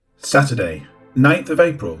Saturday, 9th of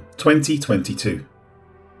April, 2022.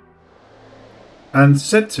 And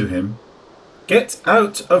said to him, Get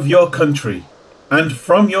out of your country, and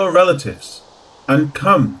from your relatives, and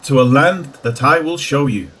come to a land that I will show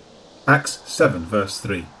you. Acts 7 verse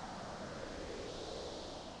 3.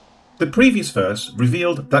 The previous verse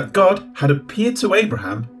revealed that God had appeared to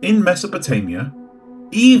Abraham in Mesopotamia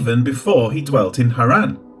even before he dwelt in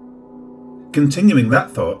Haran. Continuing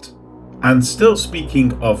that thought, and still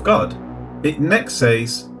speaking of God, it next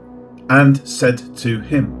says, and said to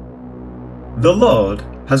him. The Lord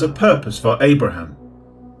has a purpose for Abraham.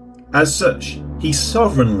 As such, he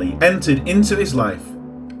sovereignly entered into his life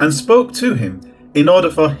and spoke to him in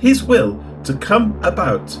order for his will to come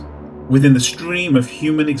about within the stream of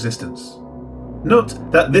human existence.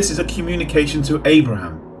 Note that this is a communication to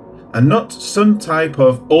Abraham and not some type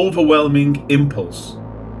of overwhelming impulse.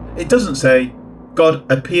 It doesn't say,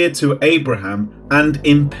 God appeared to Abraham and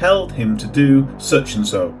impelled him to do such and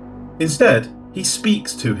so. Instead, he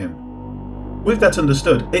speaks to him. With that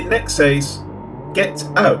understood, it next says, Get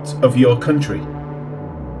out of your country.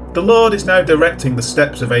 The Lord is now directing the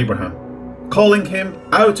steps of Abraham, calling him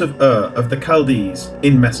out of Ur of the Chaldees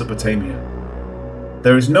in Mesopotamia.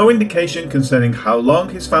 There is no indication concerning how long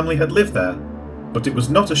his family had lived there, but it was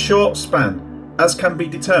not a short span, as can be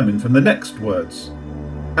determined from the next words.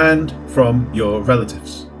 And from your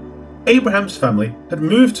relatives. Abraham's family had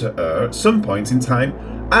moved to Ur at some point in time,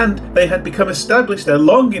 and they had become established there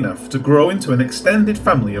long enough to grow into an extended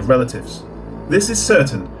family of relatives. This is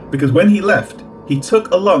certain because when he left, he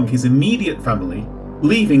took along his immediate family,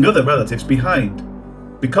 leaving other relatives behind.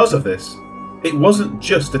 Because of this, it wasn't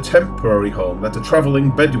just a temporary home that a travelling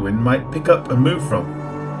Bedouin might pick up and move from.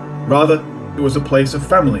 Rather, it was a place of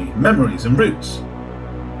family, memories and roots.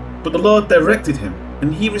 But the Lord directed him,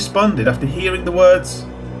 and he responded after hearing the words,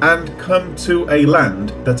 and come to a land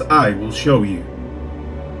that I will show you.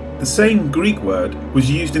 The same Greek word was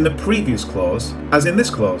used in the previous clause as in this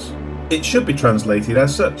clause. It should be translated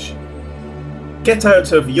as such. Get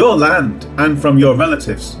out of your land and from your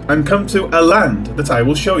relatives, and come to a land that I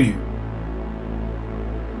will show you.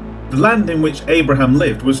 The land in which Abraham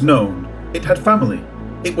lived was known. It had family.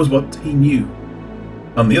 It was what he knew.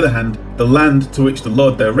 On the other hand, the land to which the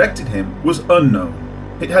Lord directed him was unknown.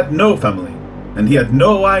 It had no family, and he had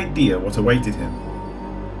no idea what awaited him.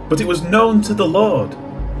 But it was known to the Lord.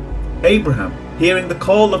 Abraham, hearing the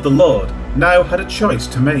call of the Lord, now had a choice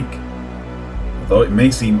to make. Although it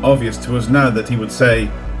may seem obvious to us now that he would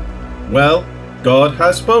say, Well, God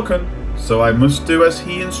has spoken, so I must do as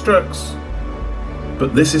he instructs.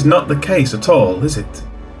 But this is not the case at all, is it?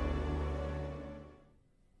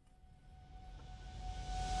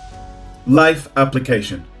 Life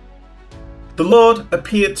application. The Lord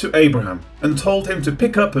appeared to Abraham and told him to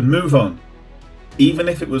pick up and move on. Even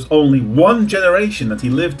if it was only one generation that he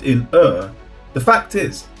lived in Ur, the fact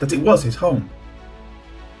is that it was his home.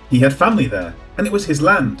 He had family there, and it was his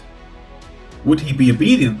land. Would he be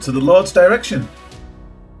obedient to the Lord's direction?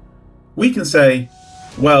 We can say,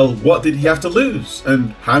 well, what did he have to lose,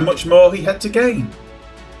 and how much more he had to gain?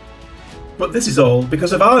 But this is all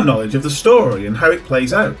because of our knowledge of the story and how it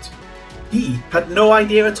plays out. He had no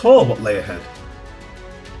idea at all what lay ahead.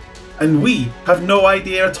 And we have no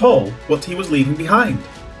idea at all what he was leaving behind.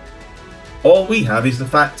 All we have is the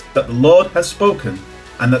fact that the Lord has spoken,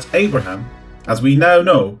 and that Abraham, as we now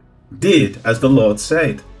know, did as the Lord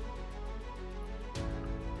said.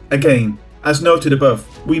 Again, as noted above,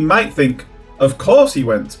 we might think, of course he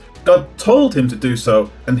went. God told him to do so,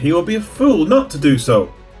 and he will be a fool not to do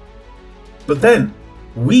so. But then,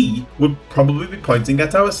 we would probably be pointing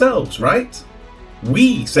at ourselves, right?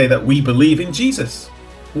 We say that we believe in Jesus.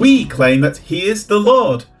 We claim that he is the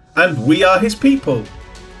Lord, and we are his people.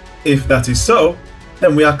 If that is so,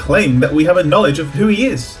 then we are claiming that we have a knowledge of who he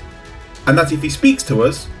is, and that if he speaks to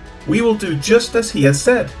us, we will do just as he has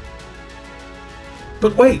said.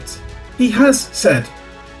 But wait, he has said.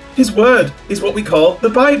 His word is what we call the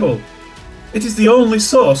Bible. It is the only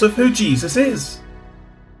source of who Jesus is.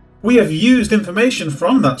 We have used information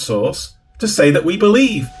from that source to say that we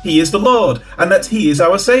believe he is the Lord and that he is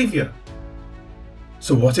our Saviour.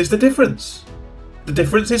 So what is the difference? The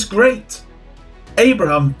difference is great.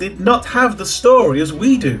 Abraham did not have the story as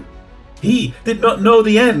we do. He did not know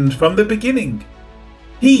the end from the beginning.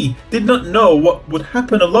 He did not know what would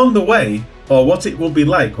happen along the way or what it will be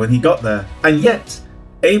like when he got there. And yet,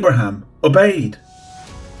 Abraham obeyed.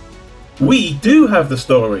 We do have the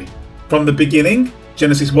story from the beginning,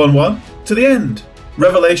 Genesis 1:1, to the end,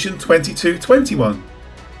 Revelation 22:21.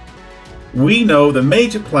 We know the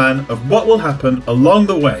major plan of what will happen along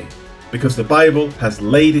the way because the Bible has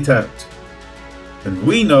laid it out. and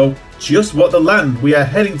we know just what the land we are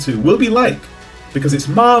heading to will be like, because its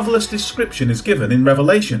marvelous description is given in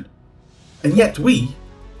Revelation. And yet we,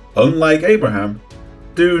 unlike Abraham,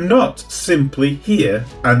 do not simply hear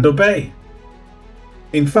and obey.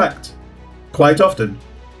 In fact, quite often,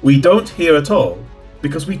 we don't hear at all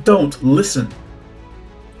because we don't listen.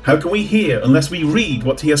 How can we hear unless we read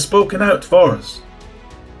what he has spoken out for us?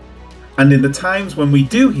 And in the times when we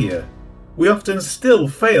do hear, we often still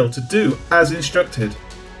fail to do as instructed.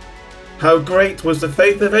 How great was the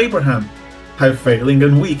faith of Abraham! How failing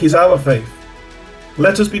and weak is our faith!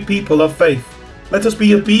 Let us be people of faith. Let us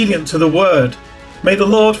be obedient to the word. May the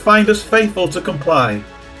Lord find us faithful to comply.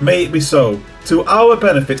 May it be so, to our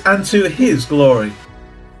benefit and to his glory.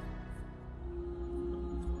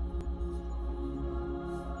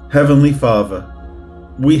 Heavenly Father,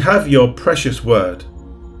 we have your precious word.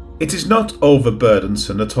 It is not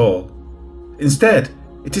overburdensome at all. Instead,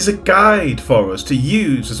 it is a guide for us to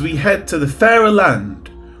use as we head to the fairer land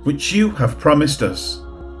which you have promised us.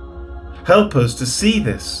 Help us to see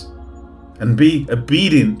this and be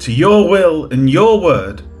obedient to your will and your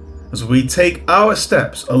word as we take our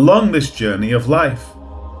steps along this journey of life.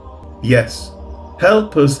 Yes,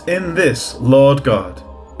 help us in this, Lord God.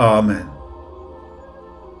 Amen.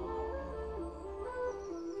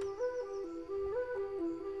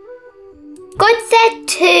 God said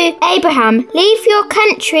to Abraham, "Leave your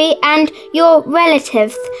country and your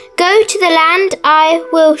relatives. Go to the land I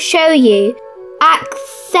will show you." Acts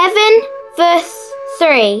 7 verse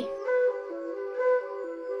 3.